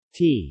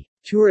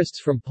Tourists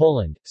from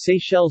Poland,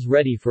 Seychelles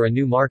ready for a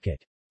new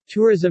market.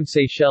 Tourism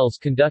Seychelles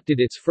conducted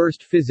its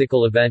first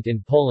physical event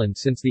in Poland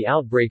since the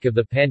outbreak of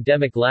the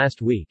pandemic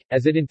last week,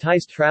 as it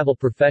enticed travel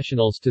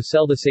professionals to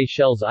sell the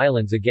Seychelles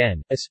Islands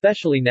again,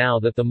 especially now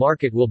that the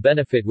market will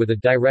benefit with a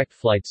direct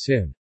flight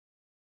soon.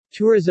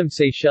 Tourism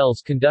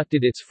Seychelles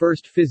conducted its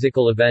first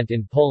physical event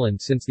in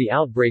Poland since the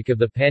outbreak of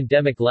the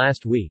pandemic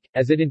last week,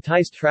 as it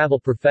enticed travel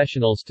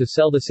professionals to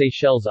sell the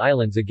Seychelles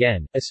Islands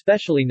again,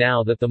 especially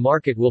now that the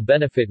market will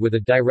benefit with a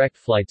direct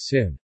flight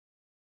soon.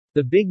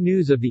 The big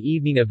news of the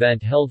evening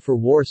event held for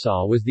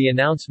Warsaw was the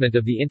announcement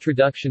of the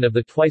introduction of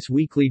the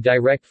twice-weekly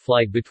direct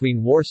flight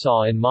between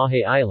Warsaw and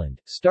Mahe Island,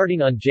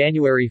 starting on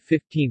January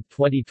 15,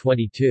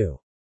 2022.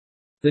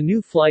 The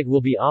new flight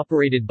will be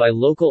operated by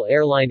local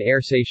airline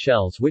Air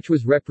Seychelles, which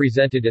was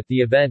represented at the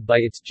event by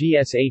its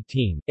GSA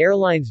team,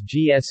 Airlines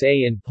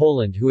GSA in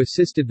Poland, who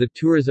assisted the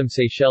Tourism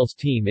Seychelles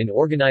team in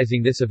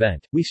organizing this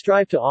event. We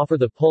strive to offer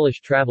the Polish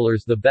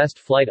travelers the best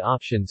flight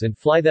options and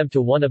fly them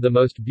to one of the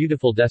most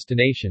beautiful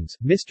destinations,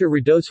 Mr.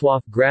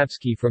 Radosław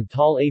Grabski from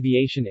TAL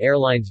Aviation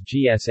Airlines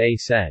GSA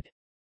said.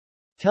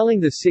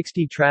 Telling the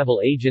 60 travel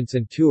agents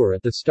and tour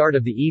at the start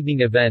of the evening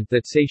event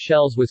that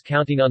Seychelles was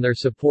counting on their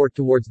support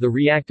towards the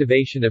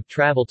reactivation of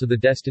travel to the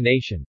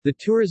destination, the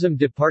Tourism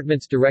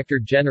Department's Director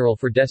General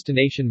for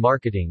Destination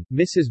Marketing,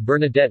 Mrs.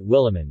 Bernadette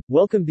Willeman,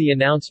 welcomed the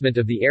announcement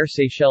of the Air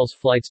Seychelles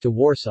flights to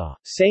Warsaw,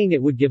 saying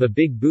it would give a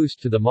big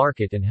boost to the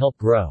market and help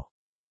grow.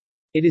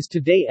 It is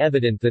today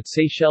evident that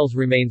Seychelles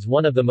remains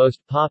one of the most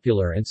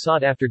popular and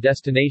sought-after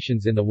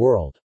destinations in the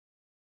world.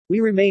 We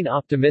remain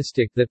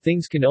optimistic that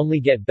things can only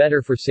get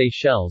better for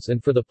Seychelles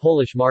and for the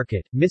Polish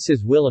market,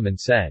 Mrs. Willeman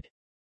said.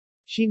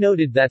 She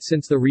noted that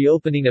since the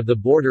reopening of the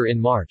border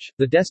in March,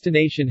 the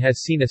destination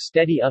has seen a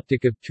steady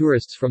uptick of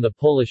tourists from the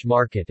Polish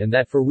market and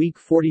that for week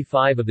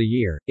 45 of the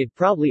year, it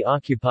proudly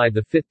occupied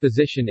the 5th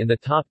position in the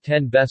top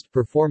 10 best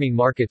performing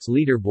markets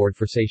leaderboard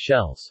for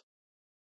Seychelles.